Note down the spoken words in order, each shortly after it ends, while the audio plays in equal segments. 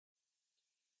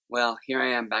Well, here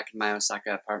I am back in my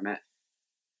Osaka apartment.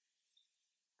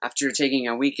 After taking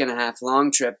a week-and-a-half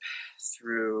long trip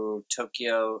through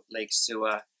Tokyo, Lake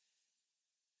Suwa,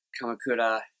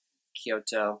 Kamakura,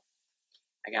 Kyoto,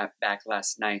 I got back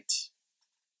last night.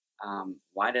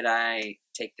 Why did I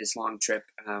take this long trip?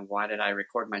 Why did I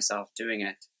record myself doing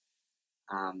it?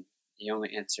 The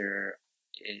only answer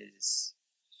is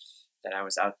that I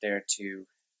was out there to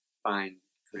find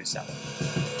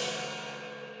Kurosawa.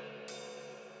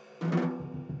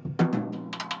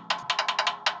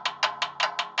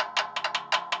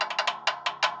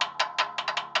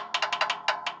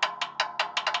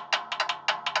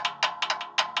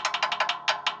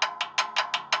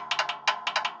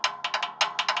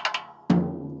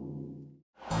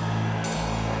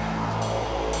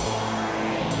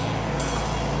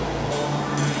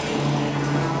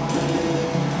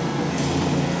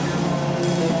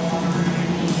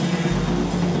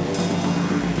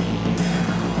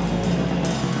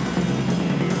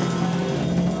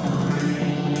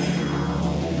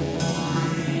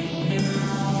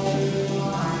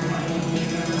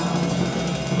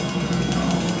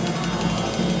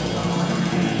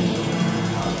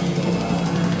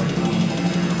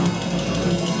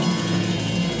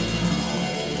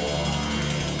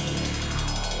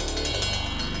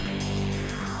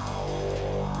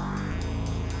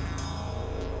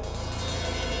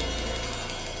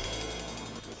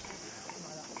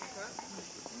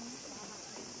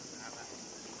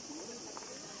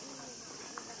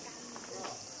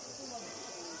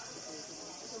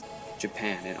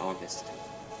 Japan in August,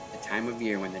 the time of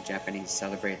year when the Japanese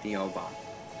celebrate the Obon,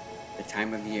 the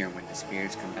time of year when the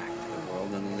spirits come back to the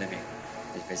world of the living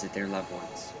to visit their loved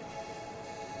ones.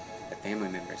 The family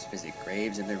members visit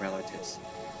graves of their relatives,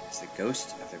 as the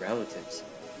ghosts of the relatives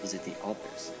visit the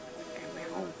altars of the family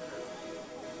home.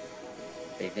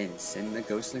 They then send the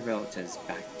ghostly relatives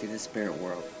back to the spirit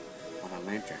world on a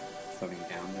lantern floating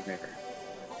down the river.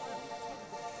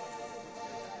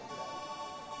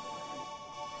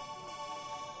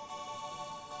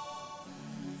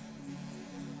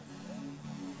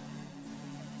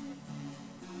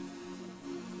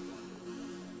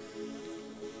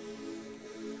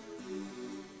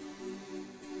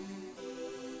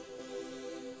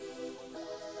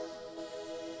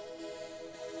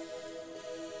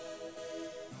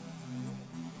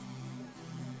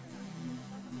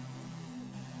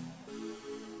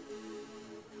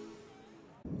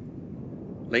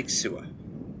 Lake Suwa,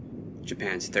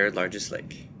 Japan's third largest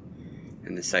lake,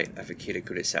 and the site of Akira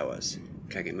Kurosawa's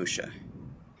Kagemusha.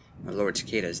 My Lord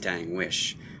Takeda's dying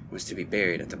wish was to be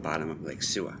buried at the bottom of Lake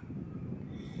Suwa.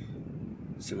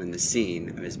 So in the scene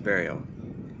of his burial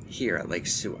here at Lake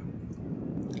Suwa,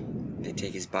 they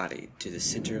take his body to the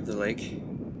center of the lake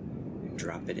and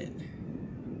drop it in.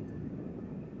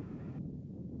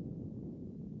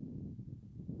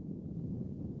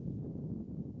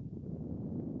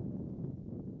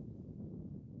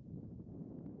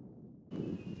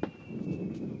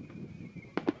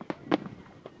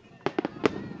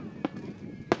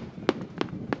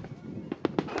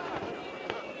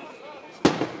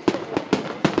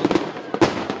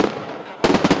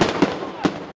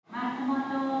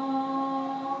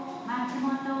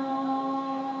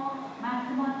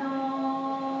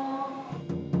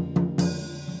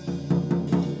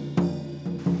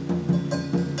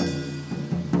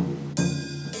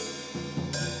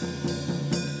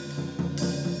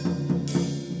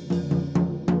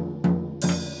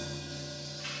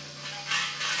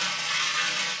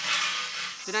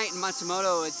 Tonight in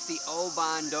Matsumoto, it's the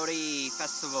Obon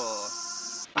Festival.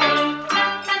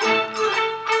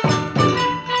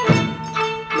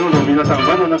 どうぞ皆さん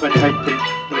輪の中に入って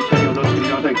ご一緒に踊ってみ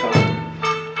ませんか。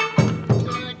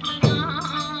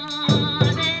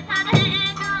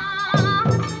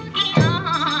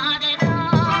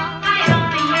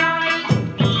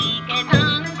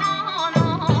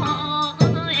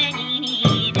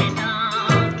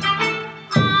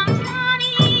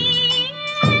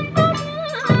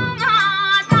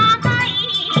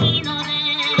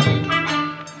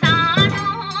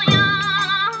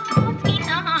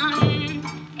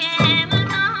Yeah.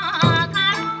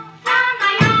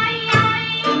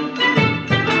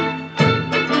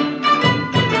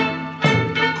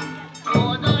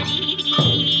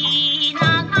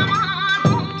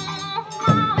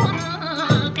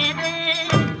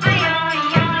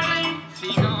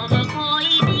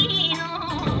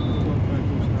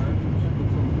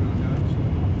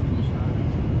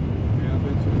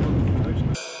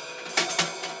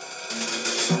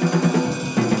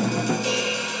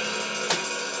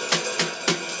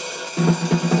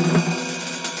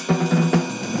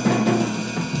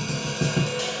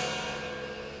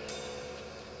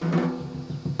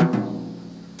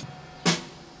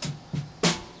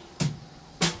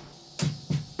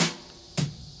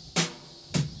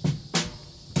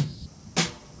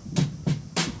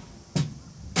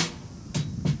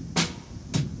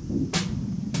 In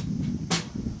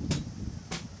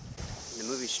the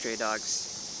movie Stray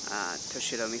Dogs,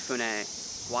 Toshiro Mifune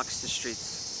walks the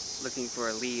streets looking for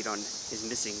a lead on his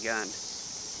missing gun.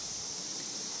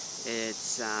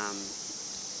 It's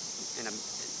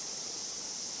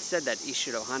said that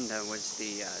Ishiro Honda was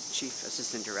the chief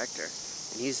assistant director,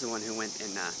 and he's the one who went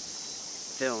and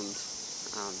filmed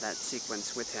that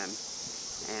sequence with him,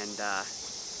 and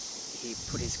he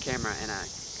put his camera in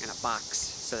a box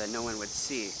so that no one would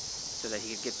see, so that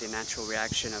he could get the natural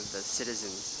reaction of the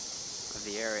citizens of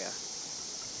the area.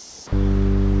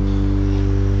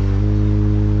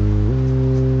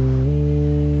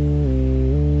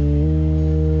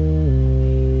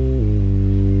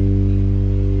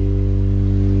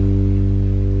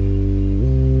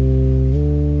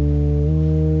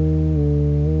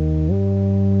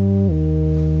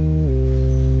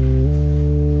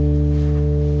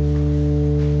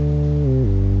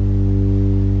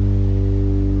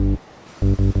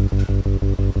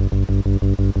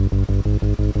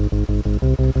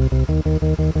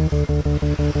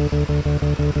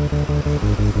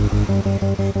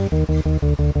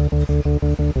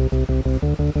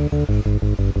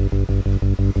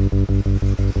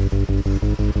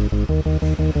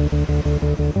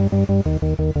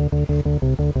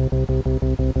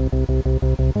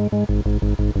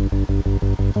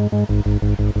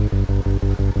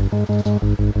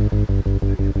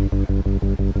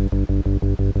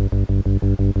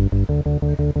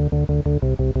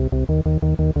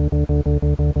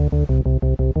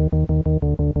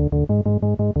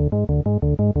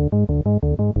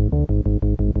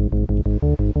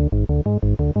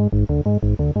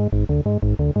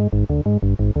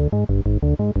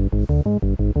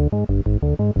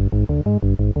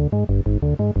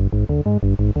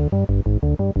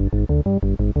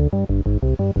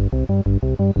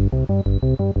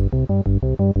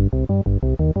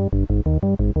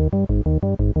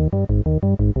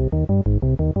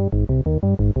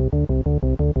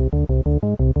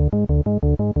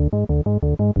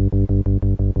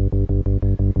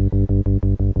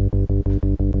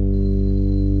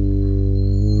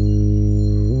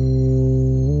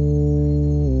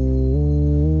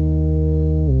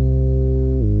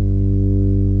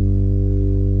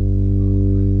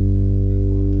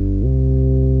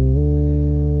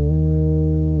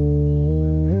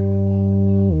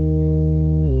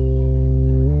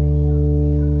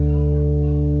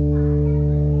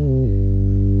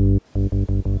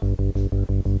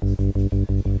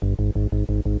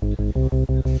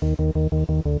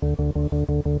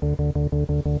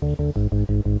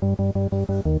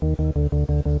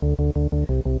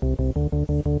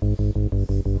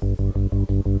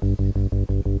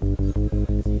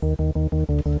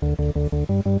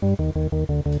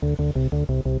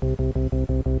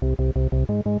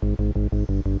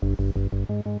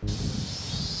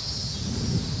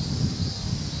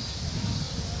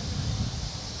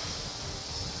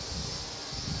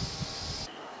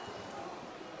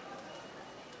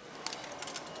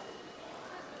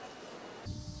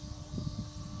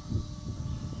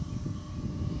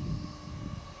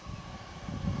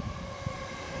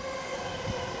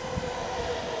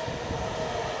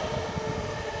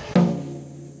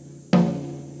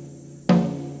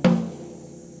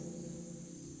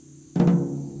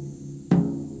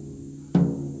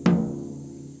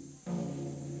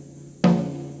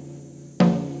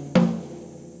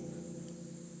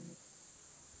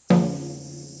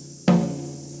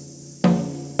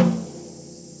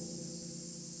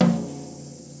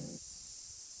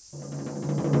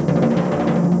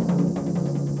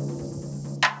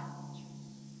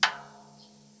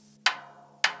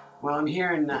 Well, I'm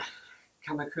here in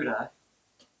Kamakura,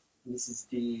 and this is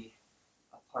the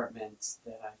apartment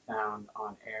that I found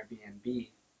on Airbnb.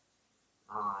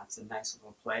 It's a nice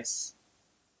little place.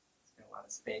 It's got a lot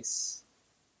of space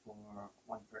for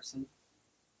one person.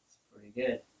 It's pretty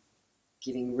good.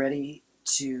 Getting ready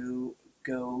to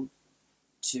go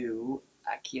to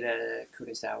Akira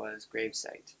Kurosawa's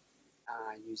gravesite,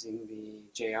 using the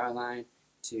JR line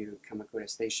to Kamakura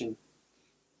Station.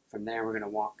 From there, we're going to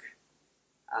walk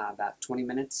about 20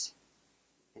 minutes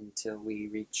until we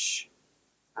reach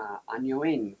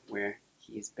Anyo-in, where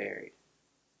he is buried.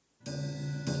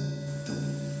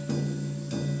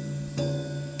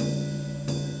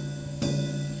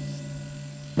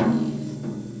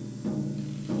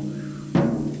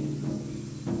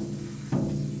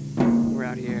 We're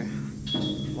out here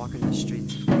walking the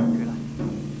streets of Kamakura,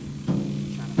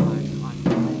 trying to find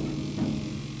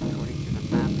Anyo-in. According to the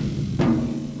map,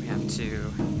 we have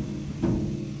to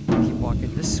keep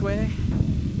walking this way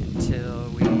until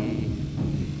we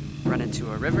run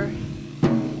into a river,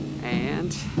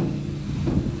 And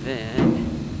then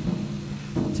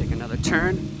we'll take another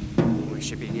turn. We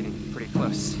should be getting pretty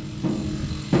close.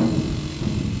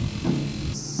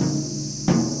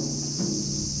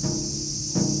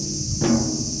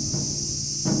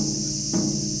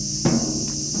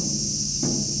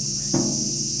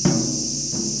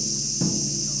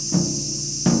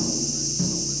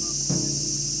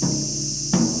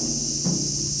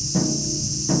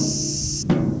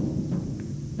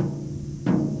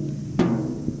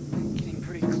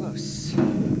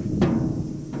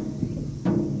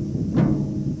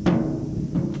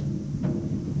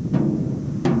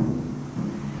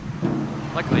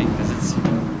 Luckily, because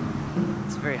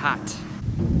it's very hot.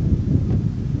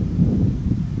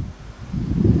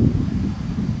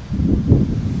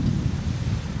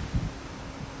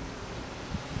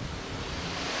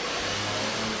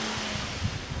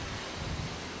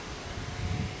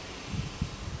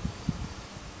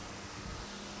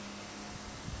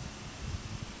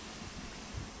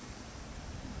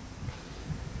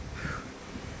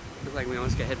 Looks like we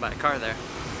almost got hit by a car there.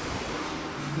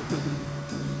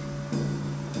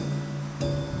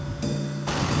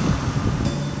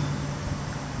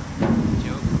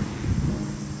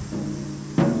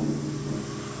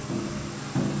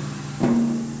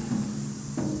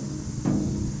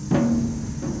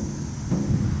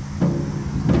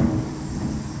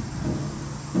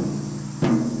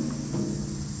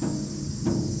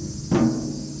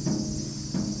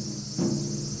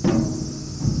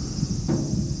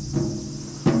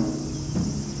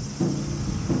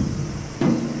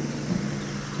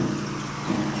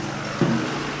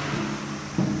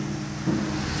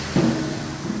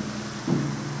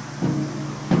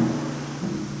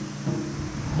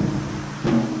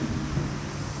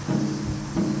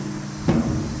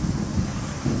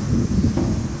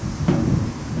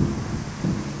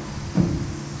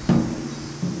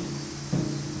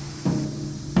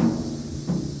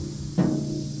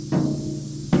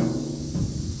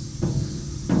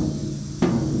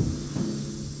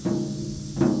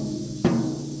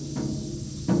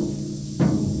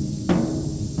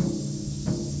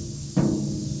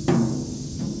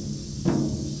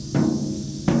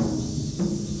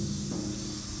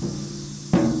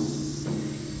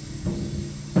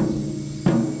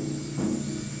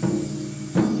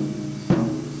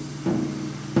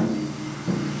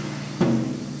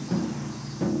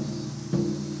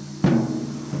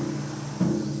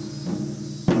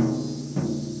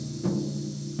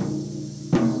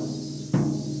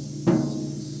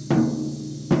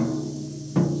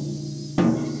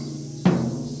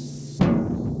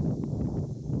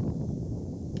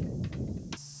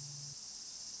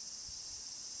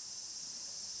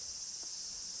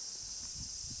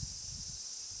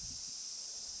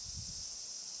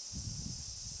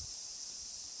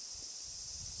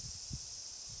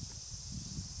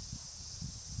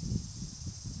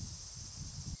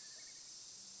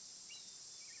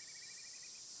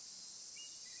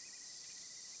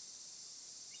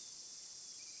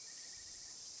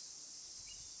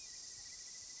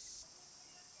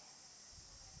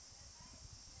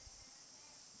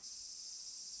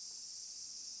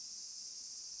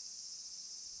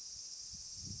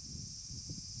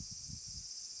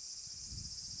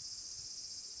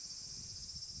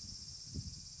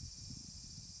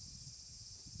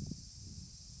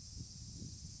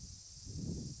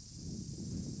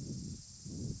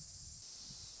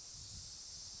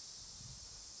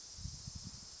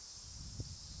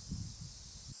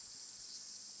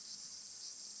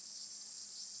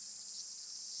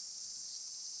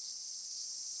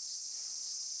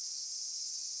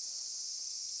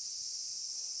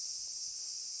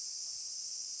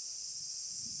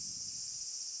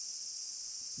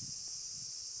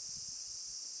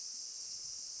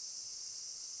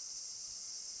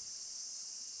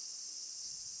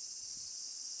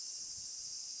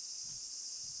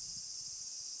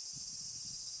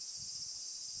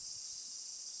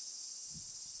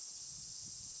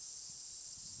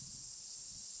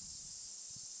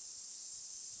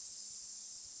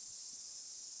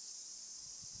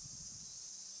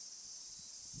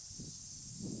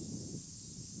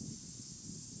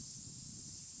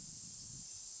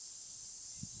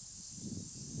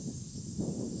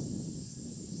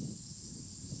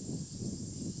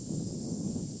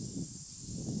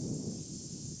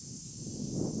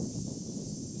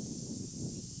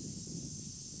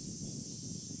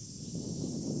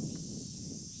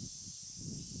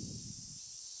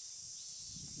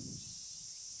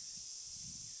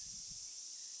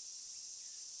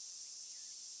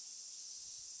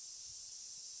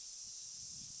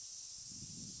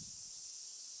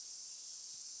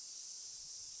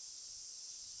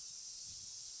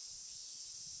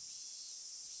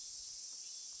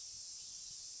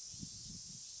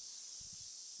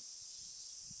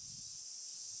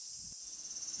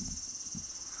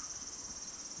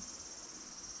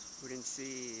 can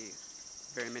see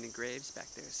very many graves back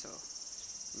there, so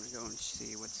I'm gonna go and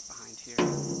see what's behind here.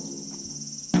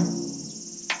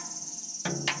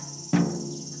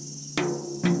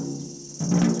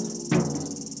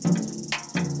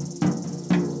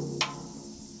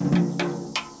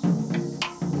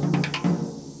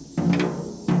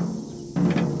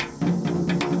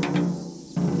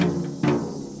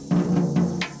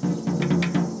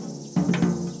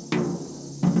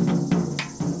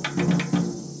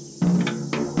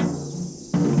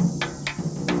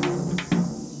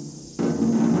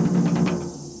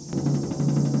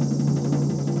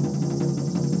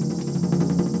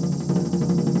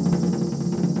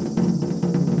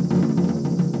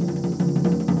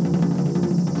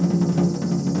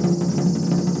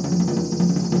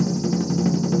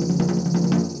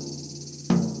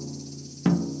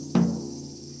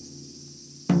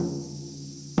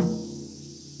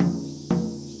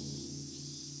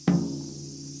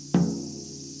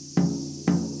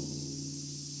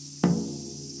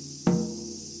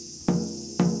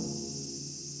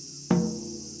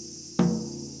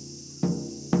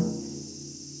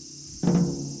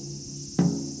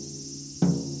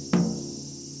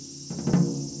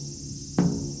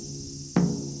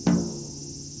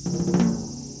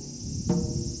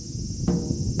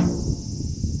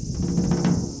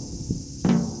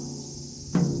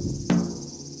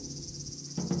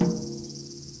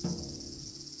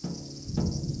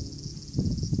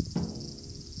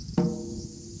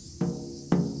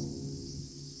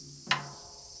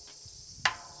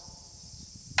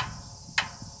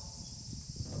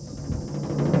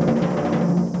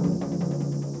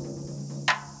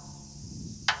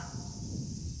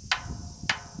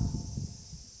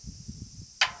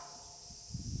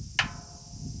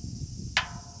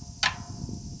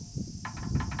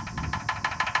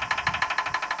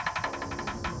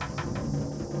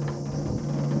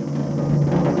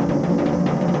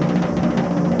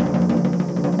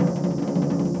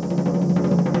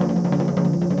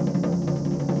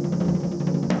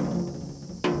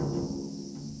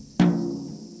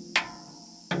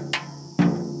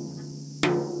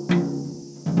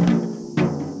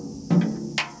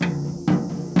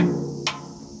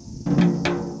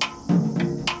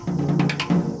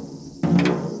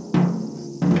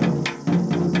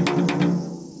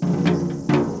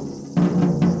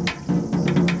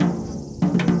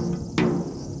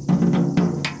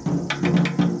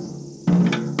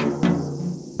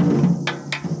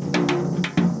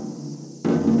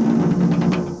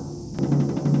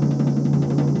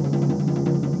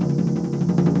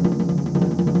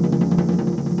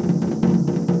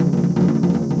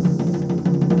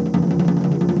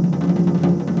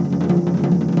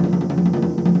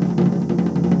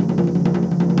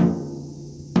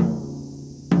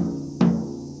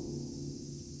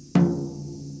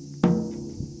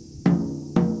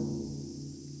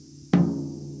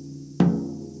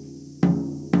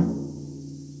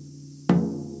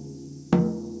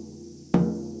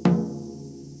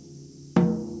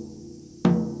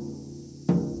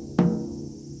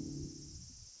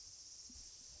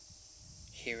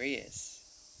 Here he is,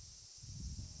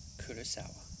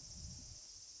 Kurosawa.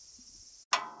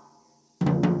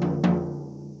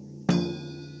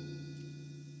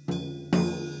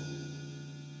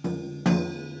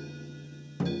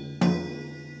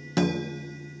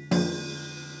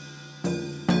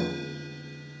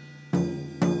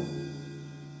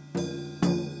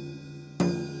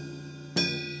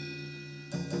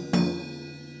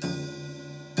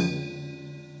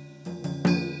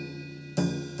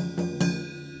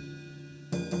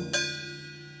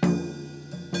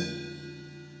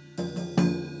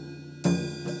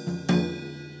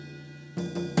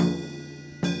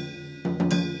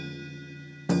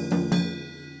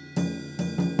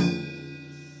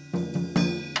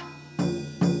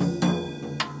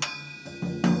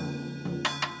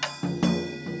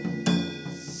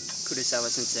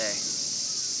 Kurosawa Sensei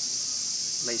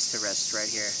lays to rest right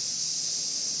here.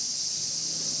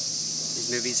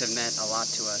 These movies have meant a lot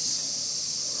to us.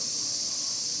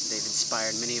 They've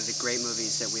inspired many of the great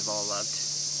movies that we've all loved.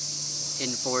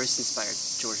 Hidden Forest inspired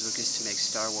George Lucas to make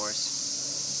Star Wars.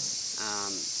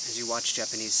 As you watch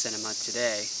Japanese cinema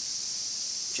today,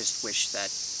 just wish that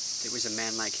there was a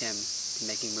man like him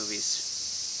making movies.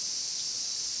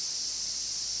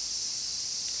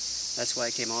 That's why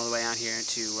I came all the way out here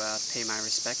to pay my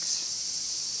respects.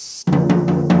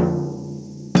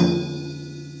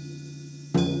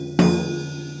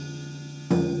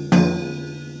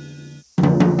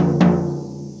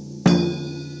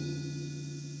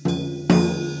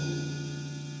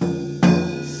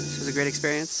 This was a great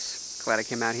experience. Glad I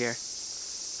came out here.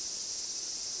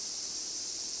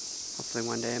 Hopefully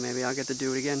one day maybe I'll get to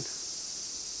do it again.